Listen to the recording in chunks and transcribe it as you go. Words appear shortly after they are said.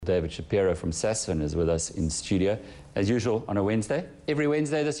David Shapiro from Sasfin is with us in studio, as usual, on a Wednesday. Every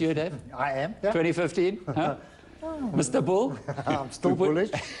Wednesday this year, Dave? I am. Yeah. 2015, huh? Mr. Bull? I'm still bullish.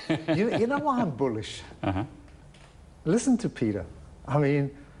 You know why I'm bullish? Listen to Peter. I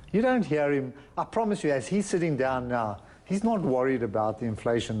mean, you don't hear him. I promise you, as he's sitting down now, he's not worried about the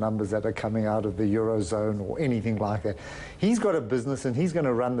inflation numbers that are coming out of the Eurozone or anything like that. He's got a business and he's going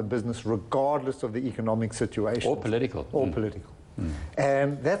to run the business regardless of the economic situation. Or political. Or political.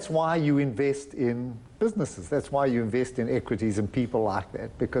 And that's why you invest in businesses. That's why you invest in equities and people like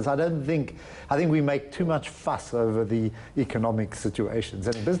that. Because I think we make too much fuss over the economic situations.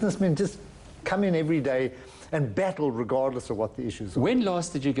 And businessmen just come in every day and battle regardless of what the issues are. When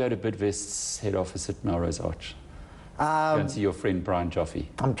last did you go to Bidvest's head office at Melrose Arch? Go and see your friend Brian Joffe.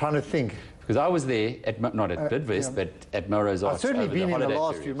 I'm trying to think. Because I was there, not at Bidvest, but at Melrose Arch. I've certainly been in the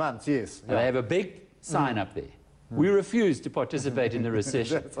last period. few months, yes. And they have a big sign up there. We refuse to participate in the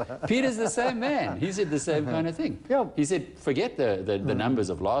recession. Peter's the same man. He said the same kind of thing. Yeah. He said, forget the numbers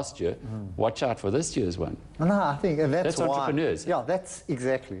of last year. Watch out for this year's one. No, I think, and that's why, entrepreneurs. Yeah, that's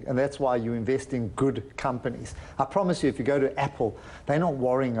exactly, and that's why you invest in good companies. I promise you, if you go to Apple, they're not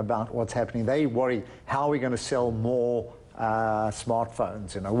worrying about what's happening. They worry, how are we going to sell more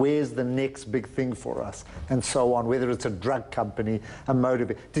smartphones, you know, where's the next big thing for us, and so on, whether it's a drug company, a motor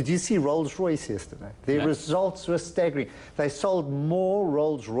vehicle. Did you see Rolls-Royce yesterday? Their results were staggering. They sold more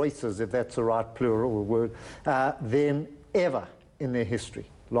Rolls-Royces, if that's the right plural word, than ever in their history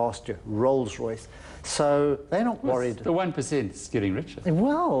last year, Rolls-Royce. So they're not worried. The 1% is getting richer.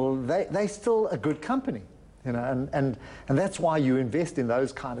 Well, they're still a good company. You know, and that's why you invest in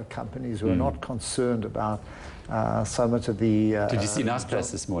those kind of companies who are not concerned about so much of the... Did you see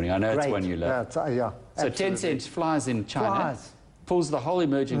Naspers this morning? I know it's one you love. Yeah, so absolutely. Tencent flies in China, pulls the whole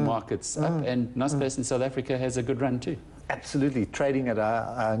emerging markets up, and Naspers in South Africa has a good run too. Absolutely, trading at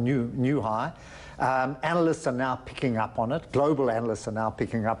a new high. Analysts are now picking up on it. Global analysts are now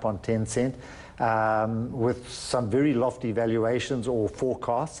picking up on Tencent with some very lofty valuations or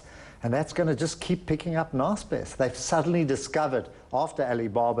forecasts. And that's going to just keep picking up Naspers. They've suddenly discovered, after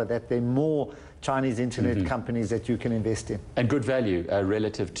Alibaba, that there are more Chinese internet companies that you can invest in. And good value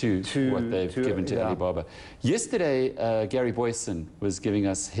relative to what they've given to Alibaba. Yesterday, Gary Boyson was giving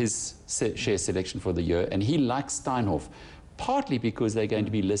us his share selection for the year, and he likes Steinhoff, partly because they're going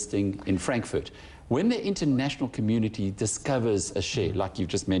to be listing in Frankfurt. When the international community discovers a share, like you've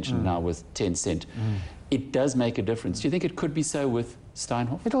just mentioned now with Tencent, it does make a difference. Do you think it could be so with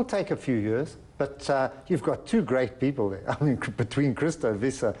Steinhoff? It'll take a few years, but you've got two great people there. I mean, between Christo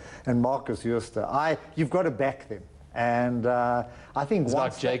Visser and Marcus Jooste, you've got to back them. And I think it's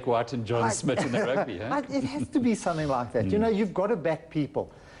like Jake White and John Smith in the rugby, huh? It has to be something like that. You know, you've got to back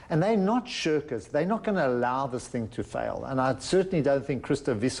people. And they're not shirkers. They're not going to allow this thing to fail. And I certainly don't think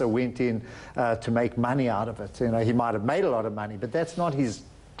Christo Visser went in to make money out of it. You know, he might have made a lot of money, but that's not his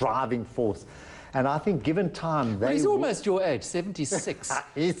driving force. And I think given time... he's almost your age, 76.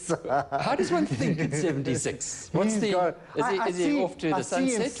 How does one think at 76? What's is he off to the sunset? I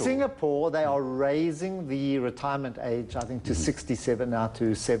see in Singapore, they are raising the retirement age, I think, to 67 now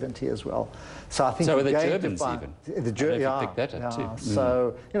to 70 as well. So I think... So are the Germans even? The Germans, picked that up too.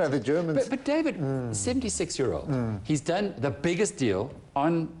 So, you know, the Germans... But David, 76-year-old, he's done the biggest deal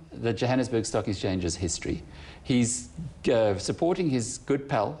on the Johannesburg Stock Exchange's history. He's supporting his good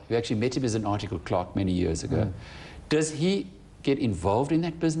pal, who actually met him as an article clerk many years ago. Does he get involved in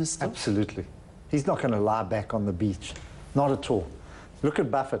that business still? Absolutely. He's not going to lie back on the beach. Not at all. Look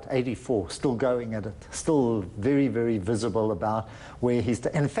at Buffett, 84, still going at it. Still very, very visible about where he's...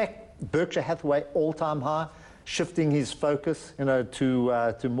 In fact, Berkshire Hathaway, all-time high, shifting his focus, you know,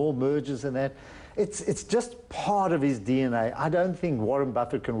 to more mergers and that. It's just part of his DNA. I don't think Warren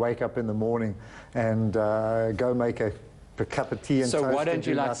Buffett can wake up in the morning and go make a cup of tea and toast. So why don't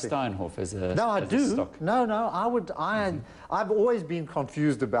you like nothing. Steinhoff as a No, I do. Stock? No, I've always been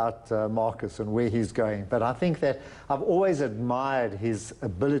confused about Marcus and where he's going. But I think that I've always admired his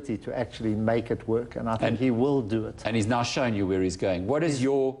ability to actually make it work. And I think he will do it. And he's now shown you where he's going. What is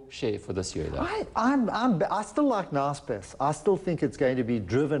your share for this year, though? I still like Naspers. I still think it's going to be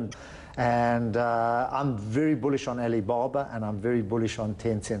driven. And I'm very bullish on Alibaba, and I'm very bullish on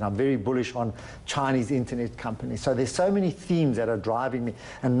Tencent. I'm very bullish on Chinese internet companies. So there's so many themes that are driving me.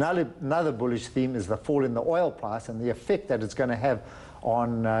 Another bullish theme is the fall in the oil price and the effect that it's going to have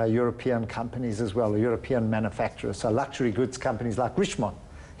on European companies as well, European manufacturers. So luxury goods companies like Richemont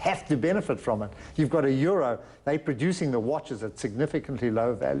have to benefit from it. You've got a euro. They're producing the watches at significantly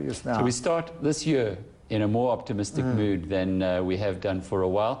low values now. So we start this year in a more optimistic mood than we have done for a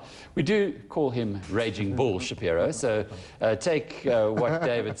while. We do call him Raging Bull Shapiro, so take what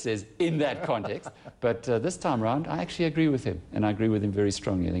David says in that context. But this time around, I actually agree with him, and I agree with him very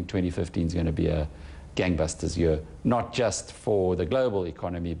strongly. I think 2015 is going to be a gangbusters year, not just for the global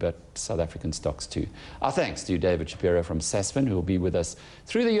economy, but South African stocks too. Our thanks to David Shapiro from Sasfin, who will be with us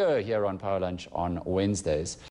through the year here on Power Lunch on Wednesdays.